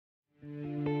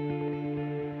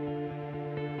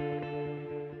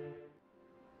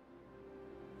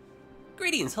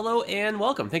Greetings, hello, and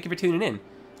welcome. Thank you for tuning in.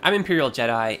 I'm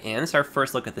ImperialJedi, and this is our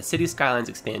first look at the City Skylines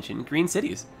expansion, Green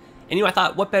Cities. And I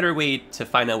thought, what better way to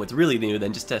find out what's really new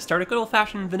than just to start a good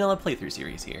old-fashioned vanilla playthrough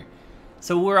series here.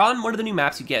 So we're on one of the new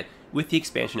maps you get with the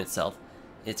expansion itself.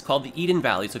 It's called the Eden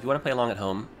Valley, so if you want to play along at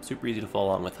home, super easy to follow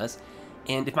along with us.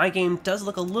 And if my game does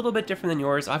look a little bit different than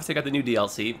yours, obviously I got the new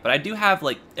DLC, but I do have,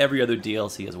 like, every other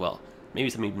DLC as well. Maybe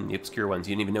some even the obscure ones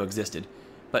you didn't even know existed.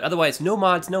 But otherwise, no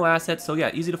mods, no assets, so yeah,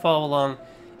 easy to follow along.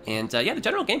 And yeah, the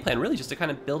general game plan really just to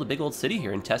kind of build a big old city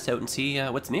here and test out and see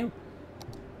what's new.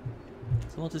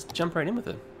 So we'll just jump right in with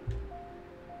it.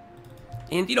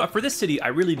 And for this city, I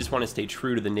really just want to stay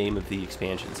true to the name of the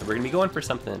expansion. So we're going to be going for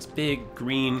something that's big,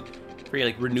 green, very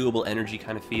like renewable energy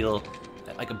kind of feel,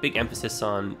 like a big emphasis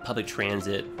on public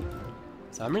transit.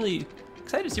 So I'm really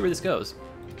excited to see where this goes.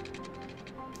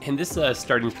 And this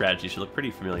starting strategy should look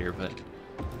pretty familiar, but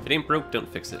if it ain't broke, don't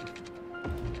fix it.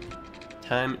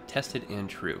 Time tested and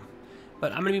true.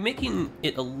 But I'm going to be making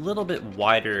it a little bit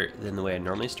wider than the way I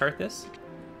normally start this.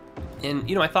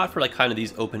 And, I thought for like kind of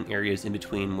these open areas in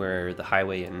between where the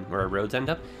highway and where our roads end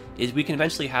up, is we can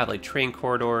eventually have like train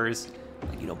corridors,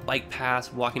 like, bike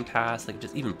paths, walking paths, like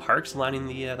just even parks lining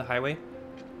the highway.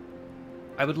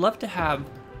 I would love to have,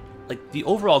 like, the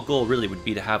overall goal really would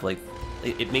be to have like,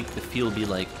 it make the field be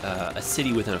like a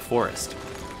city within a forest.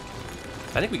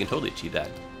 I think we can totally achieve that.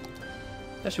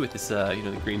 Especially with this,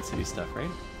 the green city stuff, right?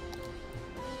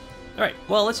 Alright,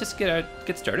 well, let's just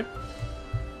get started.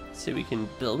 See what we can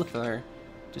build with our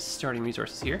just starting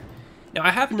resources here. Now, I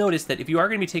have noticed that if you are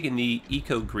going to be taking the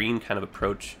eco-green kind of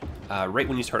approach, right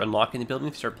when you start unlocking the building,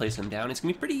 if you start placing them down, it's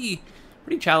going to be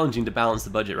pretty challenging to balance the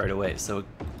budget right away. So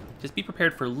just be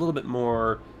prepared for a little bit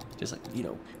more, just like,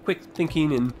 quick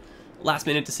thinking and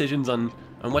last-minute decisions on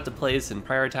what to place and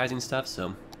prioritizing stuff,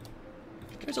 so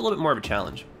there's a little bit more of a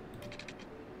challenge.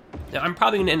 Now, I'm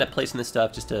probably going to end up placing this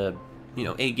stuff just to,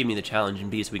 A, give me the challenge,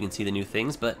 and B, so we can see the new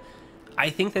things, but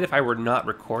I think that if I were not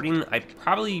recording, I'd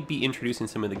probably be introducing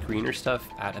some of the greener stuff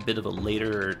at a bit of a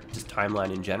later just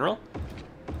timeline in general.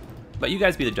 But you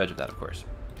guys be the judge of that, of course.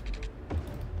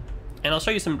 And I'll show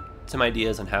you some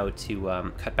ideas on how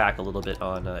to cut back a little bit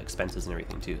on expenses and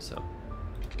everything, too, so.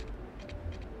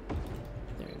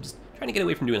 There, I'm just trying to get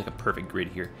away from doing like a perfect grid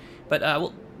here. But,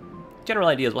 well, general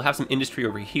ideas, we'll have some industry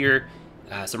over here,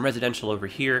 some residential over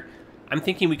here. I'm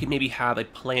thinking we could maybe have a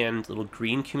planned little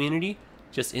green community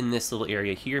just in this little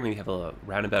area here. Maybe have a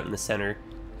roundabout in the center,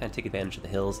 kind of take advantage of the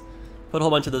hills. Put a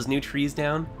whole bunch of those new trees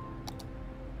down.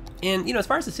 And, as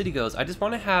far as the city goes, I just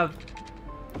want to have,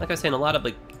 like I was saying, a lot of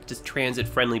like just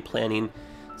transit-friendly planning.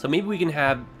 So maybe we can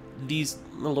have these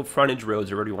little frontage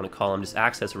roads, or whatever you want to call them, just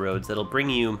access roads that'll bring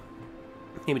you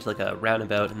maybe to like a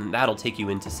roundabout, and that'll take you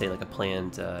into, say, like a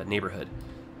planned neighborhood,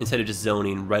 instead of just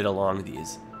zoning right along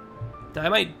these. Now, I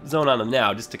might zone on them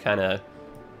now just to kind of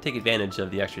take advantage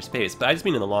of the extra space, but I just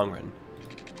mean in the long run.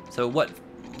 So what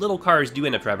little cars do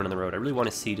end up driving on the road, I really want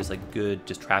to see just like good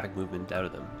just traffic movement out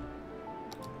of them.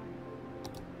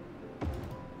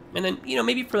 And then,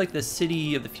 maybe for like the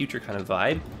city of the future kind of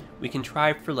vibe, we can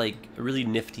try for like a really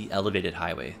nifty elevated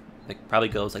highway. Like probably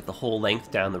goes like the whole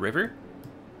length down the river.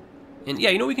 And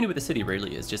yeah, what we can do with the city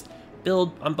really is just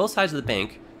build on both sides of the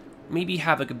bank, maybe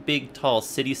have like a big tall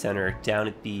city center down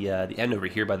at the end over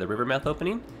here by the river mouth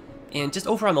opening. And just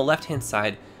over on the left-hand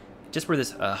side, just where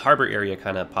this harbor area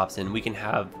kind of pops in, we can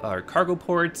have our cargo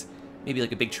ports, maybe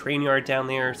like a big train yard down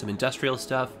there, some industrial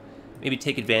stuff, maybe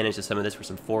take advantage of some of this for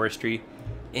some forestry.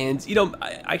 And,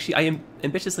 I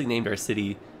ambitiously named our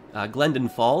city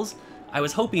Glendan Falls. I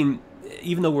was hoping,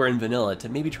 even though we're in vanilla, to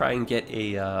maybe try and get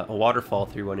a waterfall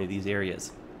through one of these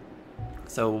areas.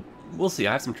 So, we'll see.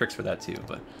 I have some tricks for that too,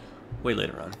 but way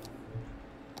later on.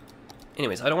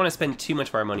 Anyways, I don't want to spend too much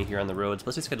of our money here on the roads.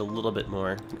 Let's just get a little bit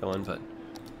more going, but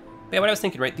yeah, what I was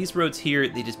thinking, right, these roads here,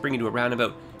 they just bring you to a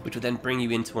roundabout, which would then bring you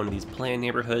into one of these planned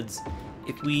neighborhoods.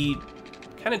 If we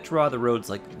kind of draw the roads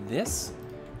like this,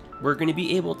 we're going to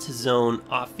be able to zone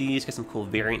off these, get some cool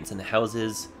variants in the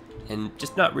houses, and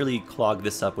just not really clog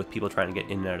this up with people trying to get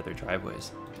in and out of their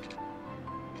driveways.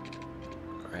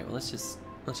 Alright, well let's just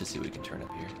see what we can turn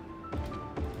up here.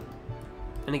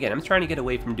 And again, I'm trying to get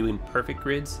away from doing perfect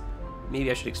grids. Maybe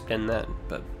I should extend that,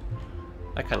 but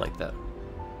I kind of like that.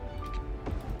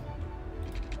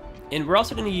 And we're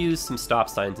also going to use some stop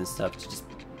signs and stuff to just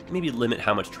maybe limit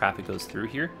how much traffic goes through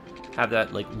here. Have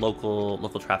that like local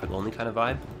traffic only kind of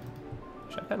vibe.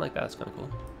 Which I kind of like that, it's kind of cool.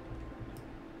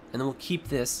 And then we'll keep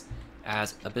this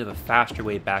as a bit of a faster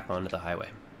way back onto the highway.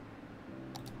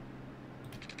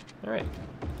 Alright.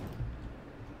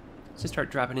 Let's just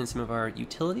start dropping in some of our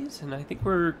utilities, and I think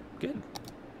we're good.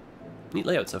 Neat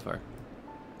layout so far.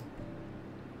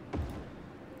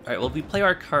 Alright, well, if we play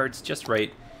our cards just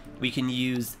right, we can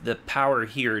use the power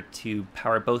here to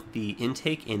power both the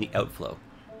intake and the outflow.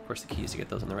 Of course, the key is to get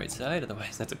those on the right side,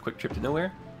 otherwise that's a quick trip to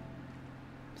nowhere.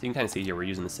 So you can kind of see here we're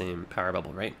using the same power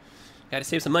bubble, right? Gotta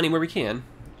save some money where we can.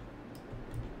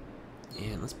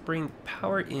 And let's bring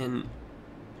power in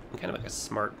kind of like a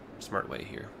smart way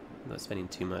here, without spending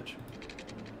too much.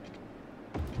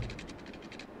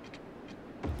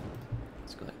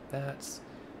 Let's go like that.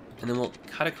 And then we'll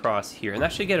cut across here, and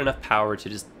that should get enough power to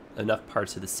just enough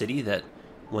parts of the city that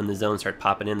when the zones start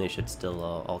popping in, they should still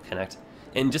all connect.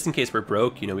 And just in case we're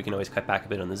broke, you know, we can always cut back a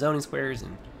bit on the zoning squares,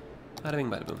 and bada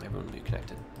bing, bada boom, everyone will be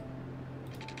connected.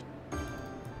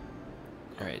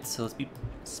 Alright, so let's be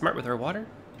smart with our water.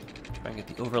 Try and get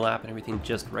the overlap and everything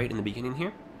just right in the beginning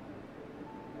here.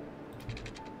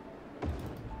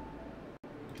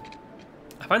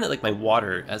 I find that like my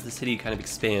water, as the city kind of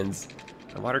expands,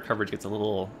 my water coverage gets a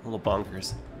little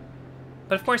bonkers.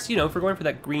 But of course, you know, if we're going for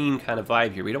that green kind of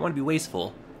vibe here, we don't want to be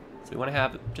wasteful. So we want to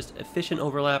have just efficient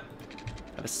overlap,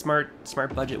 have a smart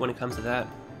budget when it comes to that.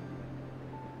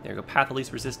 There we go, path of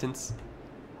least resistance.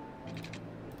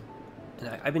 And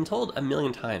I've been told a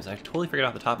million times, I totally forget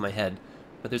off the top of my head,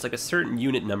 but there's like a certain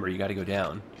unit number you got to go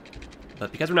down.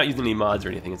 But because we're not using any mods or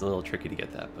anything, it's a little tricky to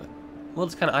get that. But we'll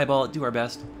just kind of eyeball it, do our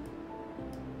best.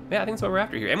 Yeah, I think that's what we're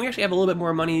after here. And we actually have a little bit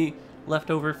more money left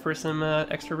over for some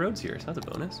extra roads here, so that's a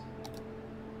bonus.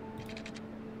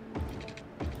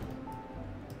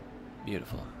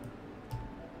 Beautiful.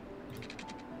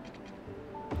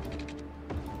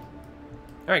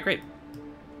 Alright, great.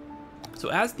 So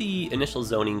as the initial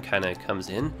zoning kind of comes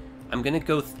in, I'm going to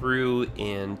go through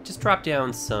and just drop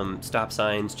down some stop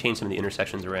signs, change some of the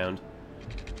intersections around.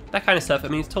 That kind of stuff. I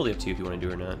mean, it's totally up to you if you want to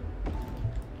do it or not.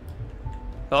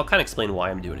 But I'll kind of explain why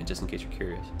I'm doing it, just in case you're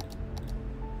curious.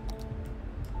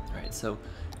 Alright, so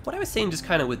what I was saying just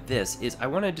kind of with this is I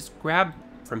want to just grab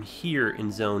from here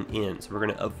and zone in. So we're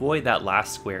going to avoid that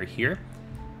last square here.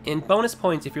 And bonus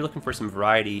points, if you're looking for some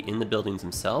variety in the buildings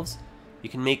themselves, you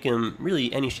can make them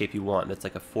really any shape you want. That's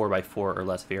like a 4x4 or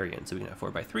less variant. So we can have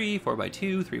 4x3,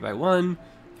 4x2, 3x1,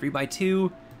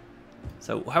 3x2.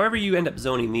 So however you end up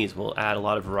zoning these will add a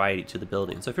lot of variety to the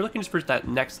building. So if you're looking just for that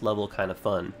next level kind of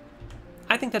fun,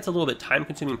 I think that's a little bit time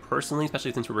consuming personally,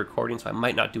 especially since we're recording, so I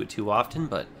might not do it too often,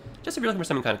 but just if you're looking for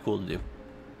something kind of cool to do.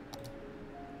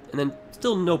 And then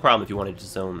still no problem if you wanted to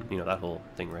zone, you know, that whole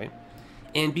thing, right?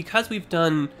 And because we've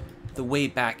done the way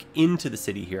back into the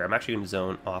city here, I'm actually going to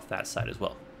zone off that side as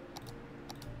well.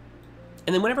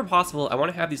 And then whenever possible, I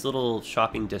want to have these little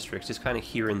shopping districts just kind of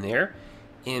here and there.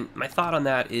 And my thought on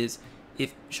that is,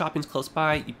 if shopping's close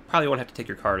by, you probably won't have to take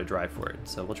your car to drive for it.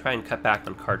 So we'll try and cut back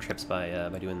on car trips by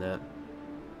doing that.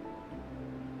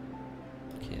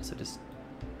 Okay, so just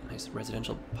a nice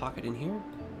residential pocket in here.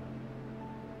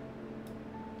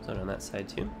 Zone on that side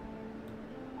too.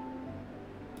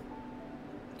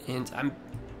 And I'm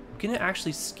gonna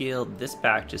actually scale this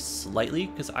back just slightly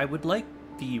because I would like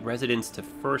the residents to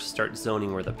first start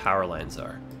zoning where the power lines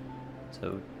are.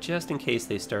 So just in case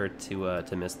they start to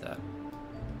miss that.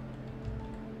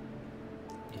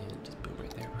 And just boom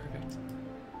right there, perfect.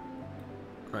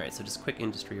 Alright, so just quick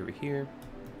industry over here.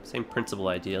 Same principle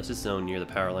idea, let's just zone near the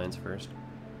power lines first.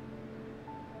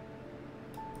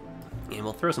 And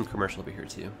we'll throw some commercial over here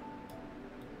too.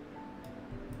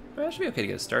 But that should be okay to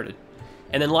get us started.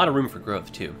 And then a lot of room for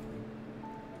growth too.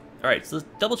 Alright, so let's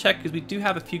double check because we do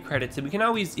have a few credits and we can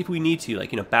always, if we need to,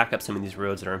 like, you know, back up some of these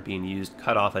roads that aren't being used,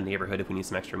 cut off a neighborhood if we need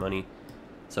some extra money.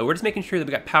 So we're just making sure that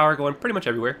we got power going pretty much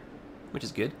everywhere, which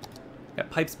is good.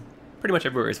 Got pipes pretty much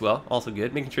everywhere as well, also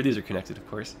good. Making sure these are connected, of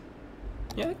course.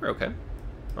 Yeah, I think we're okay.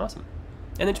 Awesome.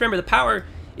 And then remember, the power,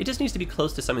 it just needs to be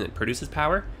close to something that produces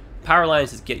power. Power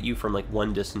lines just get you from like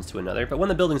one distance to another, but when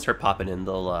the buildings start popping in,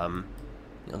 they'll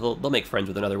you know, they'll make friends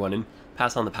with another one and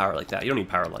pass on the power like that. You don't need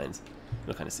power lines.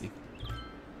 You'll kind of see.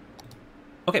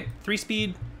 Okay,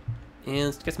 3-speed, and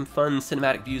let's get some fun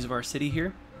cinematic views of our city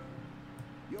here.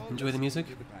 Enjoy the music.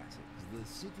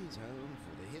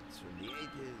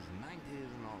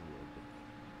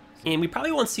 And we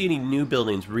probably won't see any new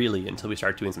buildings really until we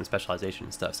start doing some specialization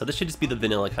and stuff. So this should just be the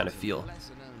vanilla kind of feel.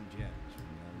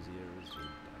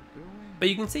 But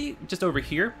you can see just over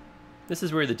here, this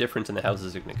is where the difference in the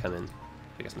houses are going to come in.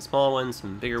 We got some small ones,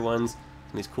 some bigger ones, some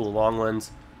of these cool long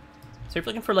ones. So if you're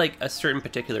looking for like a certain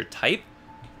particular type,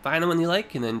 find the one you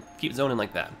like and then keep zoning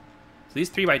like that. So these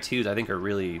 3x2s I think are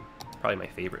really probably my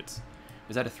favorites.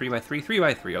 Is that a 3x3?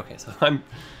 3x3, okay, so I'm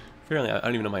fairly, I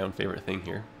don't even know my own favorite thing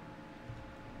here.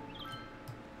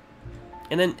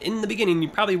 And then in the beginning, you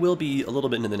probably will be a little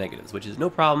bit into the negatives, which is no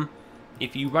problem.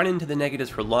 If you run into the negatives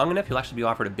for long enough, you'll actually be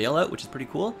offered a bailout, which is pretty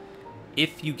cool.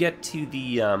 If you get to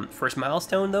the first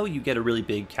milestone, though, you get a really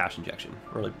big cash injection,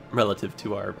 relative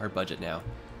to our budget now.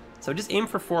 So just aim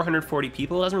for 440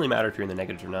 people. It doesn't really matter if you're in the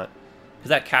negatives or not, because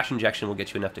that cash injection will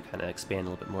get you enough to kind of expand a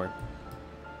little bit more.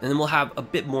 And then we'll have a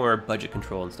bit more budget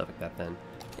control and stuff like that then.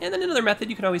 And then another method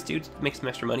you can always do to make some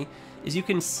extra money is you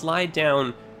can slide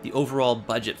down the overall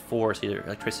budget for, say, your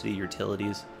electricity,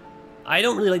 utilities. I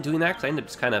don't really like doing that because I end up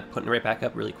just kind of putting it right back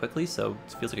up really quickly, so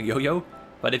it feels like a yo-yo.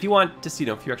 But if you want just, you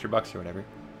know, a few extra bucks or whatever,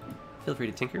 feel free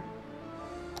to tinker.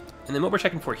 And then what we're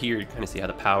checking for here, you kind of see how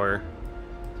the power,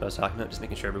 so I was talking about, just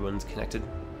making sure everyone's connected.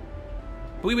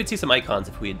 But we would see some icons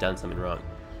if we had done something wrong.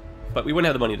 But we wouldn't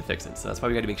have the money to fix it, so that's why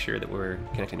we got to make sure that we're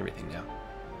connecting everything now.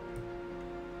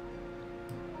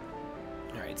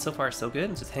 Alright, so far so good.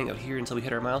 Let's just hang out here until we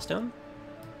hit our milestone.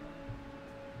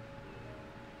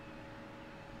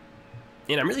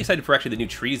 And I'm really excited for actually the new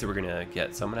trees that we're going to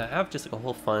get. So I'm going to have just like a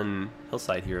whole fun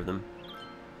hillside here of them.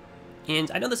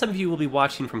 And I know that some of you will be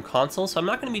watching from console, so I'm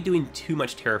not going to be doing too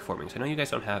much terraforming. So I know you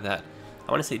guys don't have that.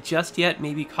 I want to say just yet,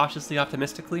 maybe cautiously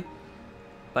optimistically.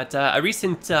 But a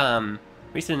recent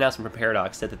announcement from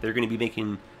Paradox said that they're going to be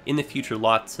making, in the future,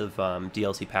 lots of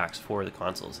DLC packs for the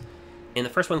consoles. And the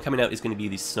first one coming out is going to be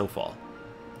the Snowfall.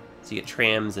 So you get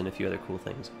trams and a few other cool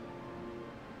things.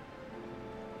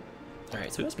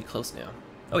 Alright, so we must be close now.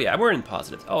 Oh yeah, we're in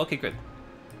positives. Oh, okay, good.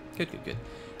 Good.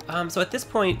 So at this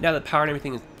point, now that power and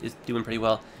everything is doing pretty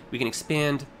well, we can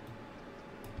expand,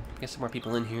 get some more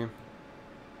people in here,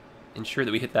 ensure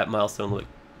that we hit that milestone a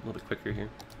little bit quicker here,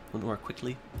 a little more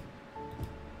quickly.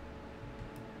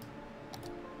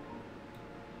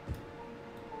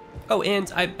 Oh,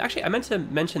 and I meant to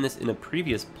mention this in a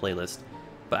previous playlist,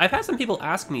 but I've had some people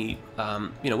ask me,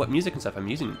 you know, what music and stuff I'm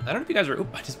using. I don't know if you guys are... Oop,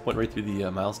 I just went right through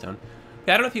the milestone.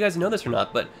 Yeah, I don't know if you guys know this or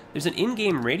not, but there's an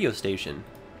in-game radio station,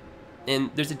 and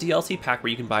there's a DLC pack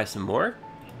where you can buy some more.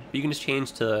 But you can just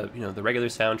change to, you know, the regular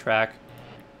soundtrack,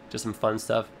 just some fun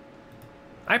stuff.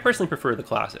 I personally prefer the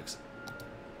classics,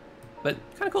 but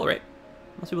kind of cool, right?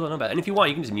 Most people don't know about it. And if you want,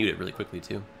 you can just mute it really quickly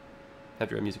too. Have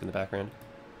your own music in the background.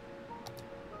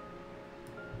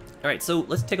 Alright, so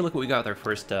let's take a look at what we got with our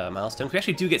first milestone. We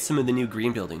actually do get some of the new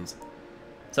green buildings.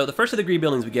 So the first of the green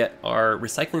buildings we get are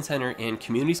Recycling Center and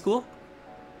Community School.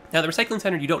 Now the Recycling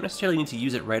Center, you don't necessarily need to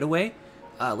use it right away.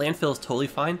 Landfill is totally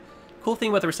fine. Cool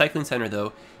thing about the Recycling Center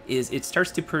though, is it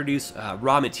starts to produce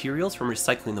raw materials from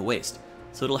recycling the waste.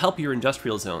 So it'll help your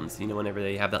industrial zones, you know, whenever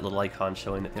they have that little icon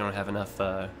showing that they don't have enough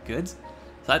goods.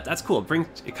 So that's cool.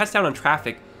 It cuts down on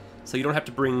traffic, so you don't have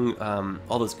to bring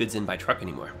all those goods in by truck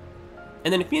anymore.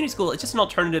 And then a community school, it's just an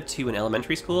alternative to an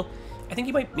elementary school. I think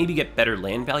you might maybe get better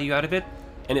land value out of it,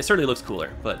 and it certainly looks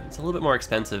cooler, but it's a little bit more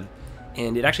expensive,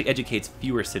 and it actually educates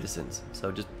fewer citizens,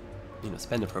 so just, you know,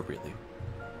 spend appropriately.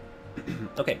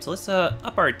 Okay, so let's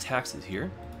up our taxes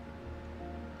here.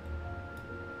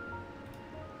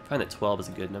 I find that 12 is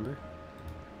a good number.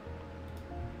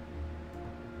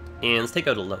 And let's take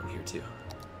out a loan here too.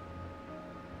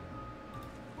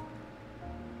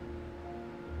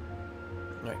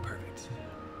 Alright, perfect.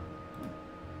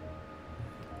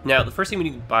 Now, the first thing we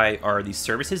need to buy are these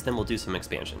services, then we'll do some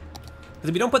expansion. Because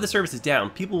if we don't put the services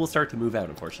down, people will start to move out,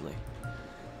 unfortunately.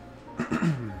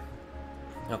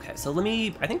 Okay, so let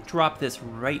me, I think, drop this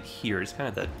right here, just kind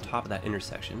of at the top of that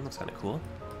intersection. Looks kind of cool.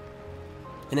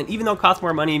 And then even though it costs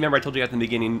more money, remember I told you at the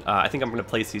beginning, I think I'm going to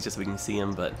place these just so we can see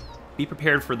them, but be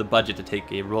prepared for the budget to take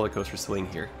a roller coaster swing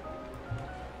here.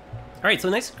 Alright, so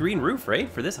a nice green roof, right?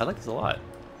 For this, I like this a lot.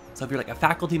 So if you're like a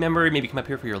faculty member, maybe come up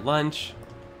here for your lunch,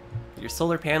 your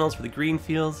solar panels for the green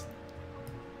fields.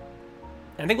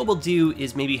 And I think what we'll do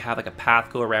is maybe have like a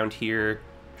path go around here,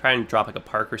 try and drop like a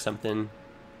park or something.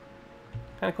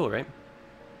 Kind of cool, right?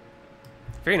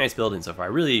 Very nice building so far. I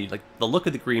really like the look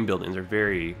of the green buildings are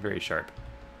very, very sharp.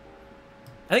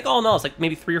 I think all in all, it's like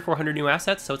maybe 300 or 400 new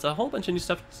assets, so it's a whole bunch of new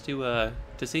stuff to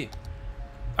see.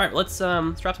 All right, let's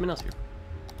drop something else here.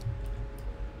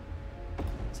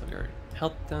 So we are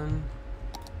health done.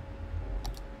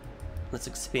 Let's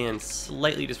expand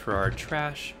slightly just for our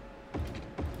trash.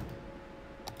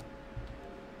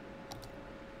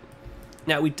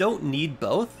 Now we don't need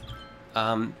both,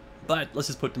 but let's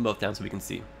just put them both down so we can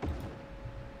see.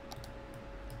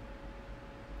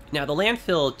 Now the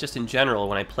landfill, just in general,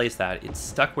 when I place that, it's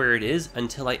stuck where it is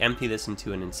until I empty this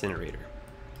into an incinerator.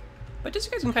 But just so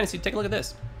you guys can kind of see, take a look at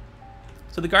this.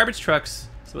 So the garbage trucks,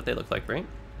 that's what they look like, right?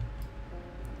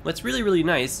 What's really, really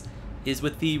nice is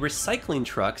with the recycling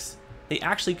trucks, they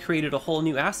actually created a whole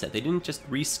new asset. They didn't just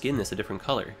reskin this a different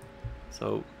color.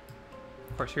 So,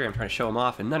 of course here I'm trying to show them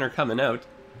off and none are coming out.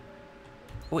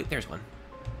 Oh wait, there's one.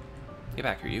 Get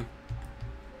back here, you.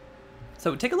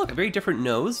 So take a look, a very different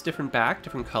nose, different back,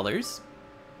 different colors.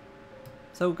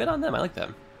 So good on them, I like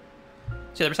them.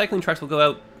 So the recycling trucks will go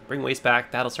out, bring waste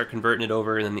back, that'll start converting it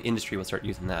over, and then the industry will start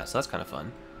using that, so that's kind of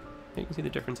fun. You can see the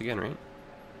difference again, right?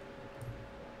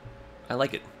 I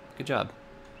like it. Good job.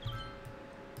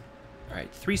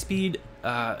 Alright, 3-speed.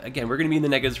 Again, we're going to be in the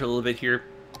negatives for a little bit here.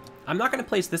 I'm not going to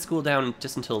place this school down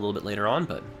just until a little bit later on,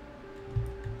 but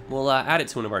we'll add it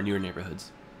to one of our newer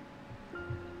neighborhoods.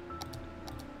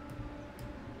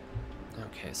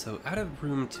 Okay, so out of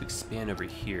room to expand over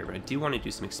here, but I do want to do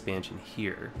some expansion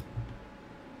here.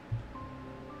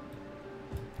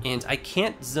 And I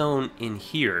can't zone in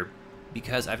here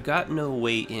because I've got no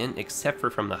way in except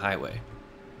for from the highway,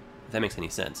 if that makes any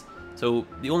sense. So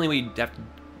the only way you'd have to,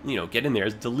 you know, get in there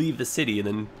is to leave the city and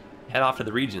then head off to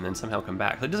the region and then somehow come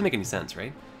back. That doesn't make any sense,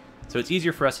 right? So it's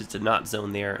easier for us just to not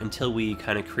zone there until we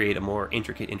kind of create a more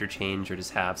intricate interchange or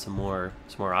just have some more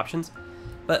options.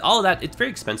 But all of that, it's very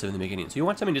expensive in the beginning, so you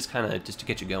want something just kind of just to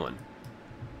get you going.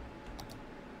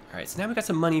 All right, so now we got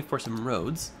some money for some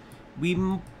roads. We are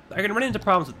going to run into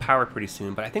problems with power pretty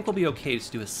soon, but I think we'll be okay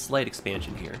to do a slight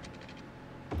expansion here.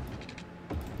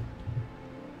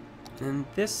 And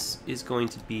this is going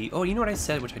to be... Oh, you know what I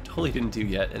said, which I totally didn't do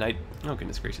yet, and oh,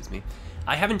 goodness gracious me.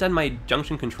 I haven't done my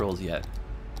junction controls yet.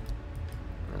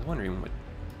 I was wondering what...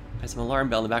 I had some alarm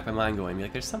bell in the back of my mind going,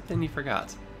 like, there's something you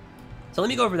forgot. So let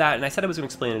me go over that, and I said I was going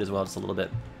to explain it as well just a little bit.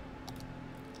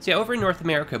 So yeah, over in North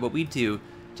America, what we do,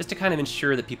 just to kind of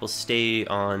ensure that people stay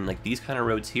on like these kind of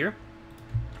roads here,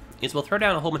 is we'll throw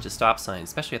down a whole bunch of stop signs,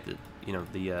 especially at the, you know,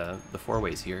 the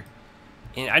four-ways here.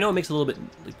 And I know it makes a little bit,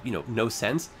 you know, no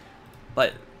sense,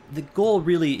 but the goal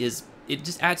really is, it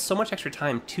just adds so much extra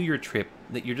time to your trip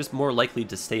that you're just more likely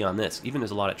to stay on this, even if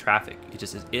there's a lot of traffic. It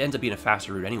ends up being a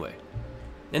faster route anyway.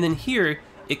 And then here,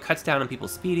 it cuts down on people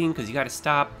speeding because you got to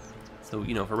stop. So,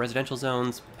 you know, for residential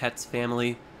zones, pets,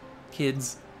 family,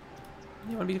 kids,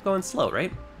 you want to be going slow,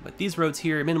 right? But these roads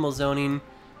here, minimal zoning,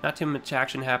 not too much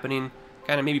action happening,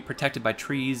 kind of maybe protected by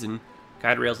trees and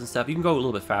guide rails and stuff. You can go a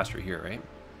little bit faster here, right?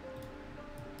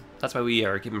 That's why we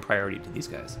are giving priority to these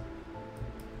guys.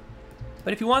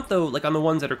 But if you want, though, like on the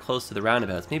ones that are close to the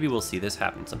roundabouts, maybe we'll see this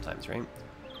happen sometimes, right?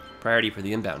 Priority for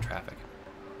the inbound traffic.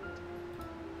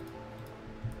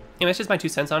 Anyway, that's just my 2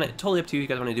 cents on it. Totally up to you if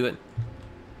you guys want to do it.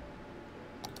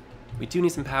 We do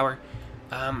need some power.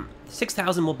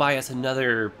 6,000 will buy us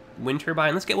another wind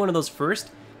turbine. Let's get one of those first,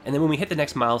 and then when we hit the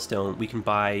next milestone, we can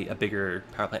buy a bigger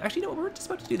power plant. Actually, no, we're just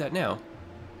about to do that now.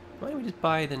 Why don't we just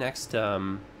buy the next,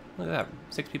 look at that,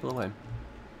 6 people away.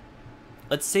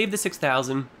 Let's save the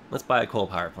 6,000. Let's buy a coal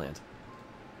power plant.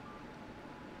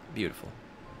 Beautiful.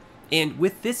 And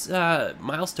with this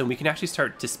milestone, we can actually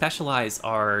start to specialize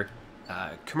our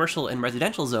commercial and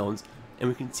residential zones, and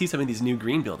we can see some of these new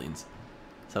green buildings.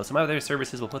 So some other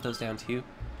services, we'll put those down too.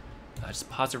 Just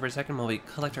pause it for a second while we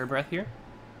collect our breath here.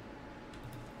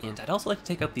 And I'd also like to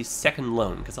take out the second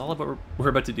loan, because all of what we're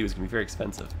about to do is going to be very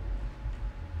expensive.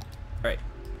 Alright.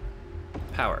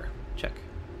 Power. Check.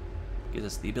 Gives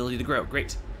us the ability to grow.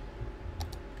 Great.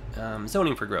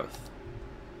 Zoning for growth.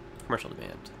 Commercial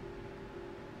demand.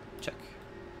 Check.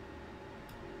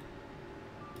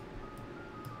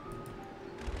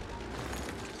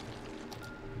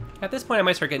 At this point, I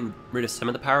might start getting rid of some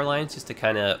of the power lines just to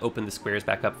kind of open the squares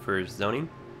back up for zoning.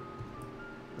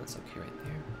 That's okay right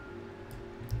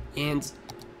there. And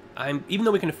even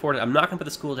though we can afford it, I'm not going to put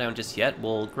the school down just yet.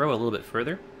 We'll grow a little bit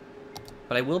further.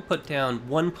 But I will put down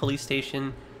 1 police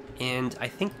station and I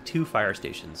think 2 fire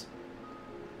stations.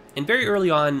 And very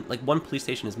early on, like 1 police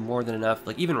station is more than enough.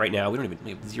 Like even right now, we have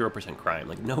 0% crime.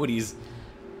 Like nobody's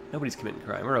committing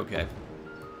crime. We're okay.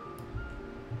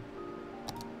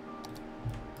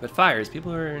 But fires,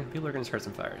 people are going to start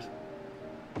some fires.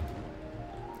 So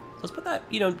let's put that,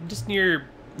 you know, just near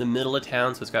the middle of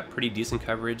town, so it's got pretty decent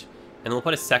coverage. And then we'll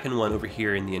put a second one over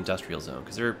here in the industrial zone,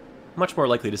 because they're much more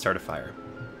likely to start a fire.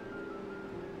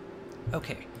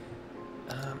 Okay.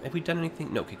 Have we done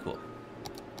anything? No, okay, cool.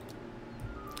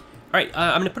 Alright,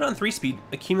 I'm going to put it on 3-speed,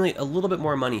 accumulate a little bit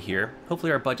more money here.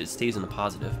 Hopefully our budget stays in the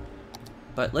positive.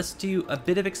 But let's do a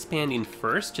bit of expanding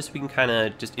first, just so we can kind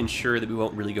of just ensure that we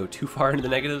won't really go too far into the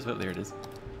negatives. Oh, there it is.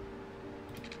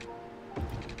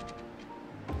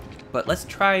 But let's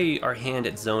try our hand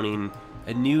at zoning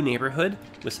a new neighborhood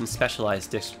with some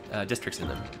specialized districts in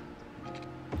them.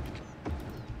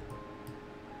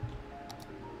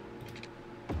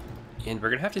 And we're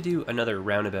going to have to do another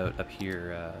roundabout up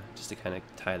here just to kind of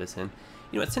tie this in.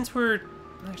 You know what, since we're...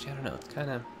 Actually, I don't know, it's kind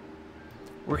of...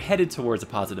 We're headed towards a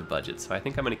positive budget, so I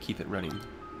think I'm going to keep it running.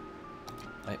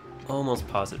 I almost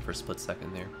paused it for a split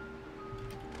second there.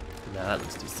 Nah, that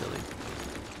looks too silly.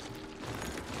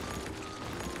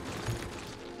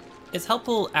 As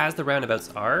helpful as the roundabouts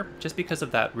are, just because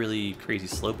of that really crazy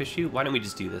slope issue, why don't we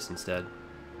just do this instead?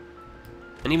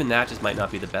 And even that just might not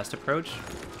be the best approach.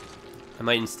 I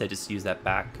might instead just use that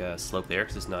back slope there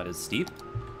because it's not as steep.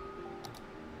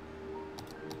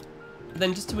 But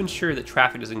then just to ensure that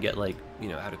traffic doesn't get, like, you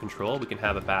know, out of control, we can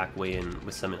have a back way in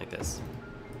with something like this.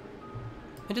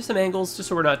 And just some angles, just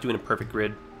so we're not doing a perfect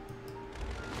grid.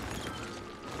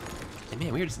 And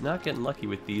man, we're just not getting lucky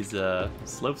with these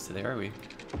slopes today, are we?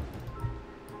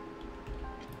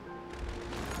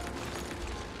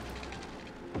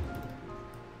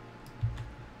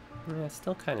 Yeah, it's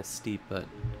still kind of steep, but...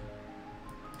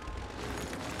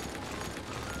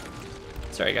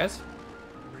 Sorry, guys.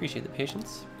 Appreciate the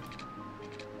patience.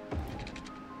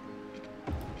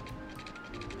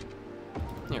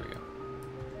 There we go.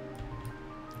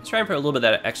 Let's try and put a little bit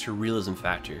of that extra realism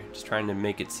factor. Just trying to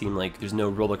make it seem like there's no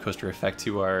roller coaster effect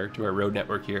to our road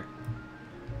network here.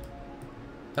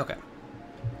 Okay.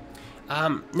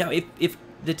 Now, if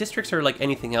the districts are like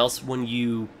anything else, when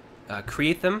you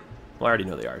create them, well, I already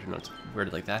know they are. I don't know it's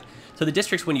worded like that. So the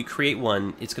districts, when you create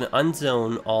one, it's going to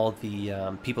unzone all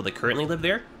the people that currently live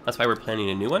there. That's why we're planning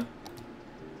a new one.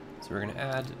 So we're going to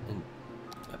add an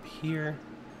up here.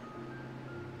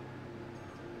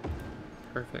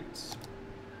 Perfect.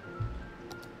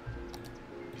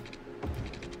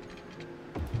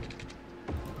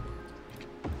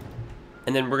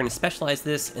 And then we're going to specialize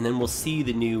this, and then we'll see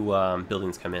the new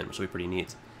buildings come in, which will be pretty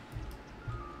neat.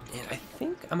 And I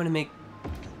think I'm going to make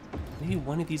maybe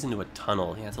one of these into a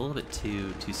tunnel. Yeah, it's a little bit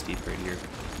too steep right here.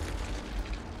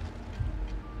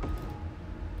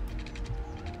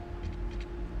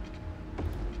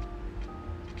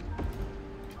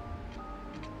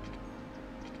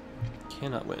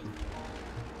 Cannot win.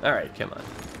 Alright, come on.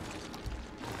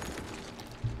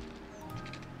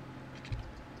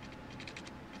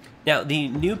 Now, the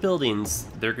new buildings,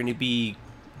 they're going to be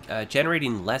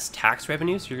generating less tax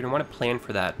revenue, so you're going to want to plan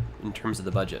for that in terms of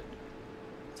the budget.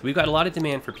 So we've got a lot of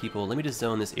demand for people. Let me just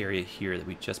zone this area here that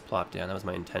we just plopped down. That was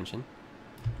my intention.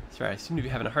 Sorry, I seem to be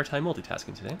having a hard time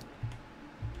multitasking today.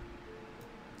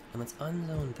 And let's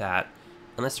unzone that.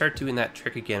 And let's start doing that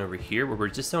trick again over here, where we're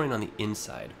just zoning on the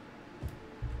inside.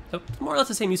 So more or less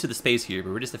the same use of the space here,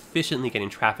 but we're just efficiently getting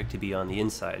traffic to be on the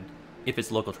inside, if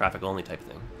it's local traffic only type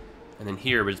thing. And then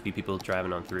here would just be people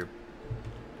driving on through.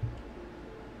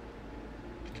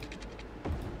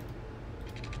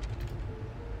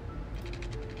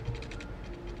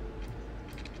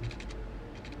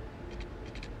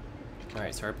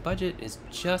 Alright, so our budget is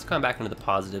just gone back into the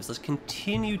positives. Let's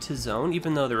continue to zone,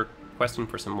 even though they're requesting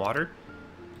for some water,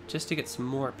 just to get some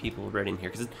more people ready in here.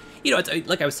 Because, you know, it's,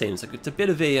 like I was saying, it's a bit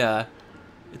of a,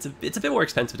 it's a bit more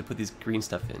expensive to put these green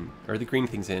stuff in, or the green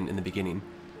things in the beginning.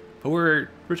 But we're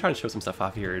trying to show some stuff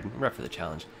off here, and we're up for the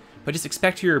challenge. But just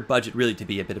expect your budget really to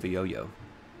be a bit of a yo-yo.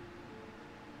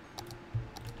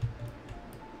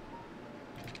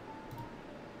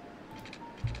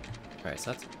 Alright,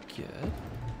 so that's good.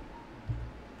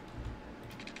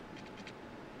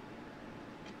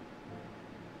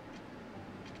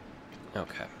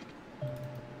 Okay.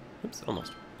 Oops,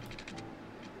 almost.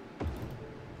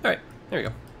 Alright, there we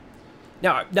go.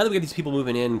 Now that we get these people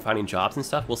moving in, finding jobs and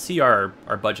stuff, we'll see our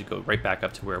budget go right back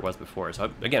up to where it was before.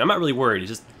 So again, I'm not really worried. It's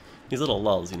just these little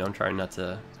lulls, you know. I'm trying not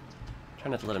to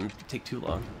let them take too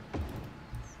long.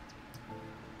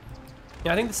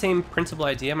 Yeah, I think the same principal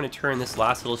idea. I'm going to turn this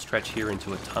last little stretch here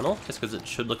into a tunnel, just because it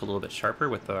should look a little bit sharper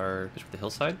with the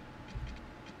hillside.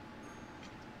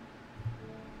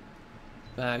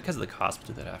 Because of the cost,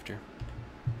 we'll do that after.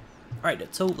 All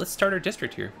right, so let's start our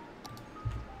district here.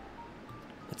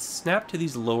 Let's snap to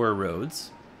these lower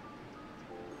roads.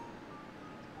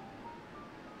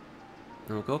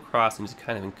 And we'll go across and just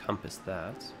kind of encompass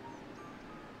that.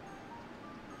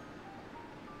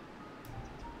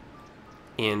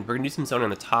 And we're going to do some zoning on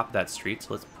the top of that street,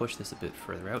 so let's push this a bit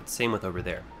further out. Same with over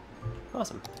there.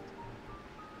 Awesome.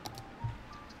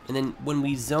 And then when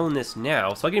we zone this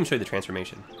now, so I'll even show you the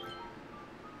transformation.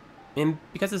 And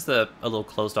because it's a little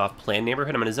closed off planned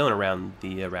neighborhood, I'm going to zone around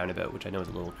the roundabout, which I know is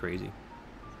a little crazy.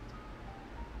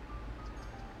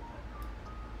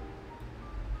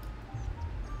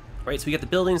 Right, so we got the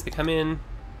buildings that come in,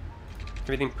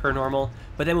 everything per normal.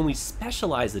 But then when we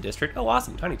specialize the district, oh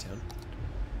awesome, tiny town.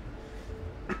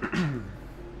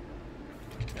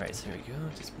 Alright, so there we go.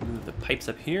 Just move the pipes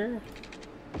up here.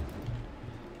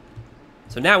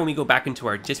 So now when we go back into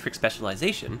our district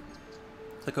specialization,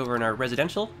 click over in our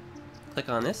residential, click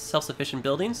on this, self-sufficient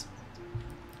buildings.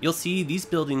 You'll see these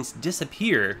buildings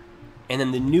disappear, and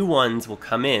then the new ones will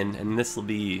come in, and this will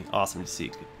be awesome to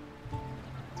see.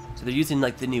 So they're using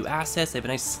like the new assets, they have a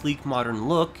nice sleek modern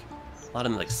look, A lot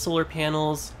of like solar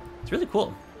panels. It's really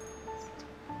cool.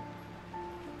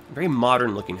 Very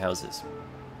modern looking houses.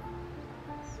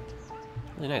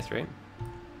 Really nice, right?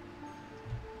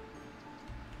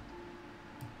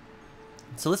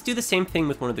 So let's do the same thing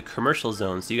with one of the commercial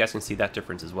zones so you guys can see that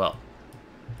difference as well.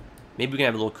 Maybe we can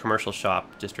have a little commercial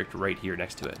shop district right here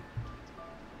next to it.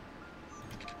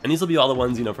 And these will be all the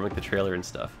ones, you know, from like the trailer and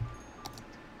stuff.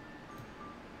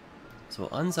 So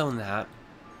we'll unzone that.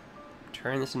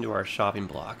 Turn this into our shopping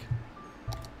block.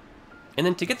 And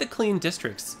then to get the clean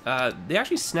districts, they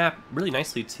actually snap really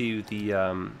nicely to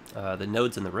the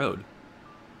nodes in the road.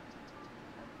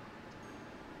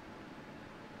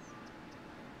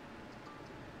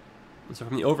 And so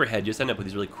from the overhead, you just end up with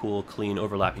these really cool, clean,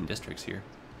 overlapping districts here.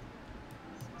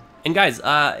 And guys,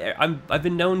 I've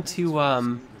been known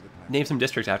to name some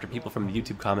districts after people from the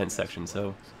YouTube comments section,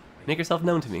 so make yourself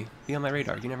known to me. Be on my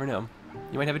radar, you never know.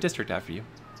 You might have a district after you.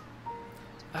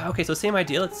 Okay, so same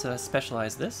idea, let's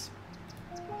specialize this.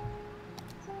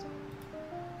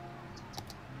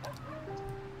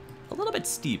 A little bit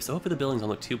steep, so hopefully the buildings don't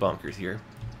look too bonkers here.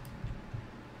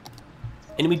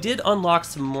 And we did unlock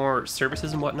some more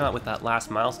services and whatnot with that last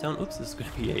milestone. Oops, this is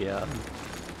going to be a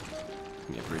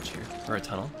bridge here, or a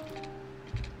tunnel.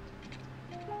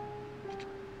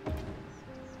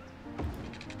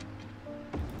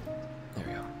 There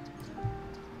we go.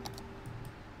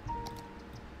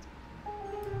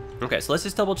 Okay, so let's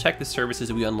just double check the services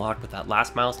that we unlocked with that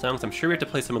last milestone, because I'm sure we have to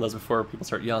play some of those before people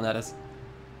start yelling at us.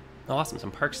 Oh, awesome,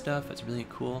 some park stuff, that's really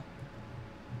cool.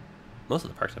 Most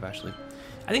of the park stuff, actually.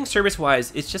 I think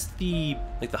service-wise, it's just the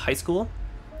high school,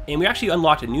 and we actually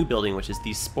unlocked a new building, which is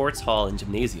the sports hall and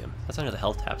gymnasium. That's under the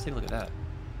health tab. Let's take a look at that.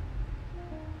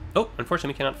 Oh,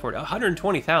 unfortunately, we cannot afford it.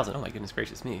 120,000. Oh my goodness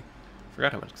gracious me!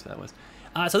 Forgot how much that was.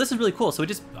 So this is really cool. So it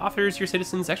just offers your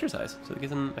citizens exercise, so it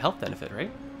gives them a health benefit,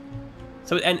 right?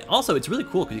 So and also it's really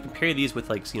cool because you compare these with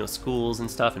like schools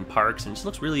and stuff and parks, and it just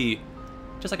looks really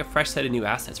just like a fresh set of new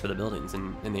assets for the buildings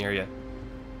in the area.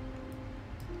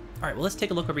 Alright, well let's take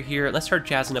a look over here. Let's start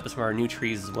jazzing up some of our new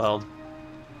trees as well.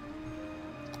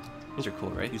 These are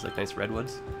cool, right? These like nice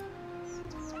redwoods.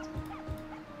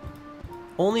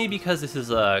 Only because this is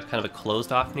a kind of a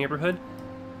closed-off neighborhood.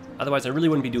 Otherwise, I really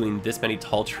wouldn't be doing this many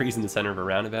tall trees in the center of a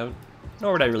roundabout.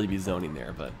 Nor would I really be zoning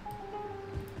there, but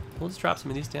we'll just drop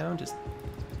some of these down, just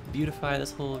beautify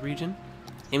this whole region.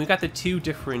 And we've got the two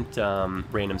different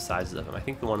random sizes of them. I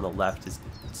think the one on the left is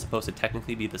supposed to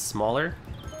technically be the smaller,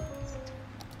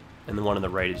 and the one on the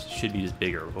right should be just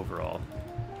bigger overall,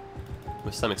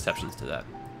 with some exceptions to that.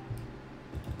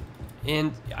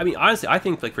 And I mean, honestly, I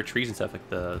think like for trees and stuff, like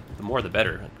the more the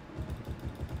better.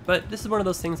 But this is one of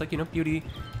those things, like, beauty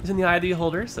is in the eye of the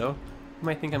beholder, so you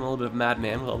might think I'm a little bit of a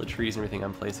madman with all the trees and everything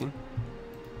I'm placing.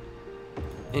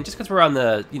 And just because we're on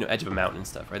the edge of a mountain and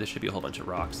stuff, right? There should be a whole bunch of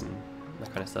rocks and that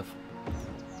kind of stuff.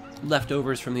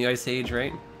 Leftovers from the Ice Age,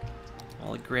 right?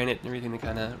 All the granite and everything that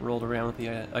kind of rolled around with the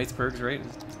icebergs, right?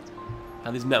 How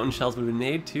these mountain shells would have been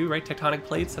made too, right? Tectonic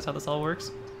plates, that's how this all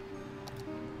works.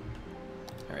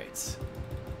 Alright.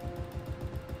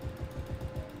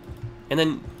 And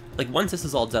then, like, once this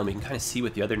is all done, we can kind of see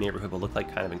what the other neighborhood will look like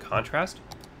kind of in contrast.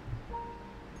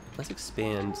 Let's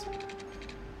expand.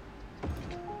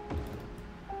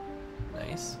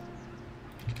 Nice.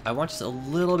 I want just a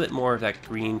little bit more of that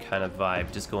green kind of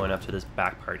vibe just going up to this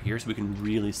back part here so we can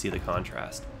really see the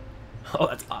contrast. Oh,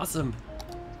 that's awesome.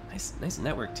 Nice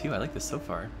network too. I like this so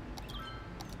far.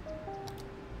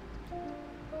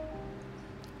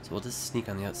 So we'll just sneak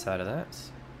on the outside of that.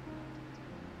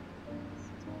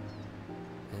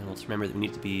 And we'll just remember that we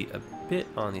need to be a bit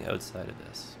on the outside of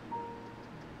this.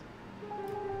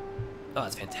 Oh,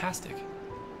 that's fantastic.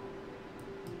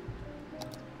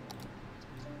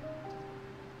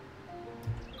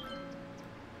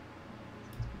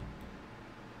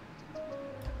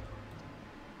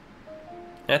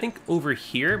 And I think over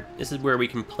here, this is where we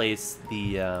can place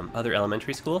the other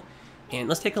elementary school. And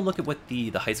let's take a look at what the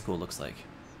high school looks like.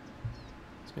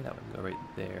 So maybe that one can go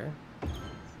right there.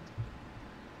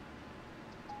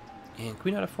 And can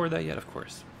we not afford that yet? Of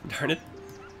course. Darn it.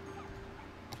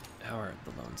 How are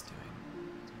the loans doing?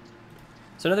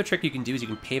 So another trick you can do is you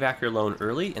can pay back your loan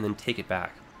early and then take it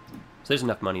back. So there's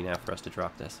enough money now for us to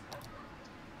drop this.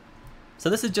 So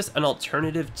this is just an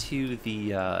alternative to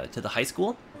the high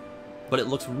school, but it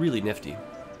looks really nifty.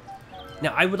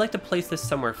 Now I would like to place this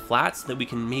somewhere flat so that we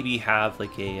can maybe have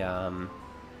like a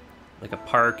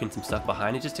park and some stuff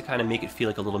behind it, just to kind of make it feel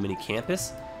like a little mini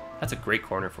campus. That's a great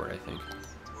corner for it, I think.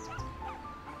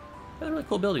 That's a really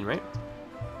cool building, right?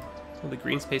 So the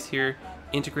green space here,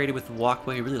 integrated with the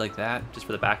walkway, really like that, just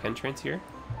for the back entrance here.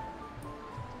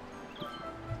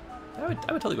 I would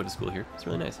totally go to school here. It's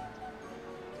really nice.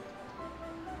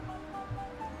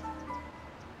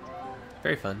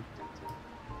 Very fun.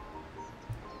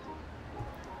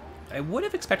 I would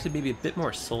have expected maybe a bit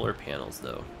more solar panels,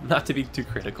 though. Not to be too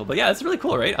critical, but yeah, it's really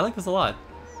cool, right? I like this a lot.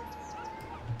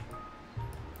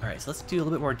 All right, so let's do a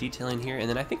little bit more detailing here, and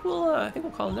then I think we'll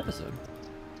call it an episode.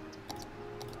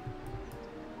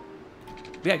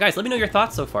 But yeah, guys, let me know your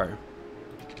thoughts so far.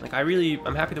 Like,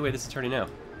 I'm happy the way this is turning out,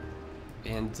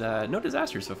 and no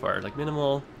disasters so far. Like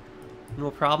minimal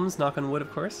problems. Knock on wood,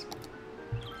 of course.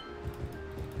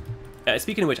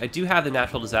 Speaking of which, I do have the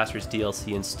Natural Disasters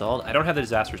DLC installed. I don't have the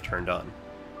disasters turned on.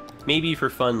 Maybe for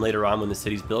fun later on when the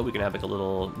city's built, we can have like a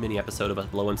little mini episode of us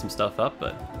blowing some stuff up,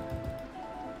 but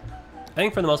I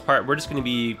think for the most part, we're just going to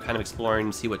be kind of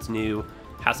exploring, see what's new,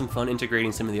 have some fun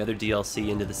integrating some of the other DLC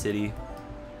into the city.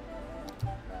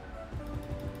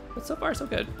 But so far, so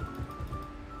good.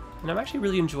 And I'm actually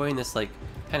really enjoying this like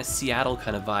kind of Seattle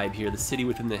kind of vibe here, the city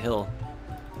within the hill.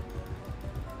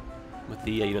 With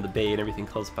the, you know, the bay and everything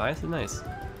close by, so nice.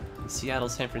 Seattle,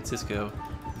 San Francisco,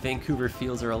 Vancouver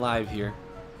feels are alive here.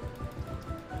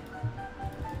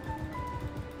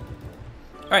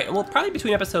 Alright, and we'll probably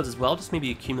between episodes as well, just maybe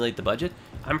accumulate the budget.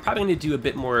 I'm probably going to do a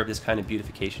bit more of this kind of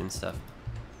beautification stuff.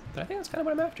 But I think that's kind of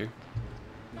what I'm after.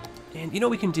 And you know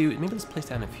what we can do? Maybe let's place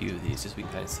down a few of these just so we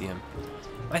can kind of see them.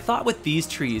 My thought with these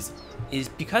trees is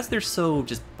because they're so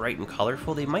just bright and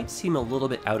colorful, they might seem a little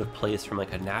bit out of place from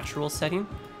like a natural setting.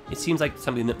 It seems like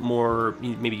something that more,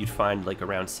 maybe you'd find like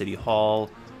around City Hall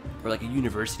or like a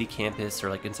university campus or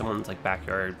like in someone's like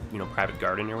backyard, you know, private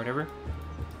garden or whatever.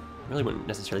 Really wouldn't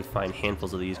necessarily find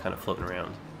handfuls of these kind of floating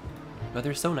around. But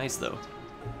they're so nice though.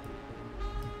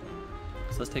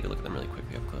 So let's take a look at them really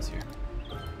quickly up close here.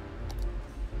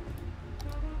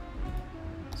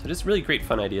 So just really great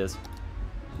fun ideas.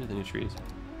 These are the new trees.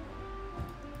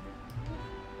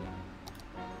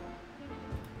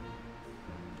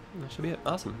 That should be it.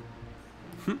 Awesome.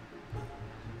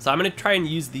 So I'm going to try and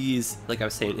use these, like I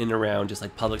was saying, in and around just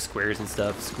like public squares and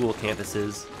stuff, school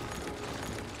campuses.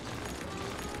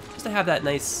 Just to have that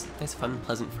nice, fun,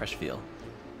 pleasant, fresh feel.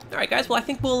 All right, guys. Well, I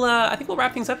think we'll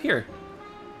wrap things up here.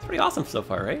 It's pretty awesome so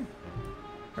far, right?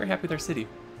 Very happy with our city.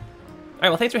 All right.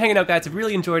 Well, thanks for hanging out, guys. I've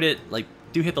really enjoyed it. Like,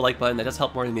 do hit the like button. That does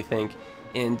help more than you think.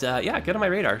 And yeah, get on my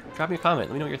radar. Drop me a comment.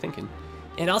 Let me know what you're thinking.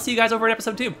 And I'll see you guys over in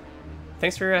episode 2.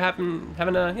 Thanks for having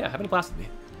a blast with me.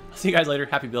 I'll see you guys later.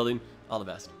 Happy building. All the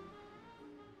best.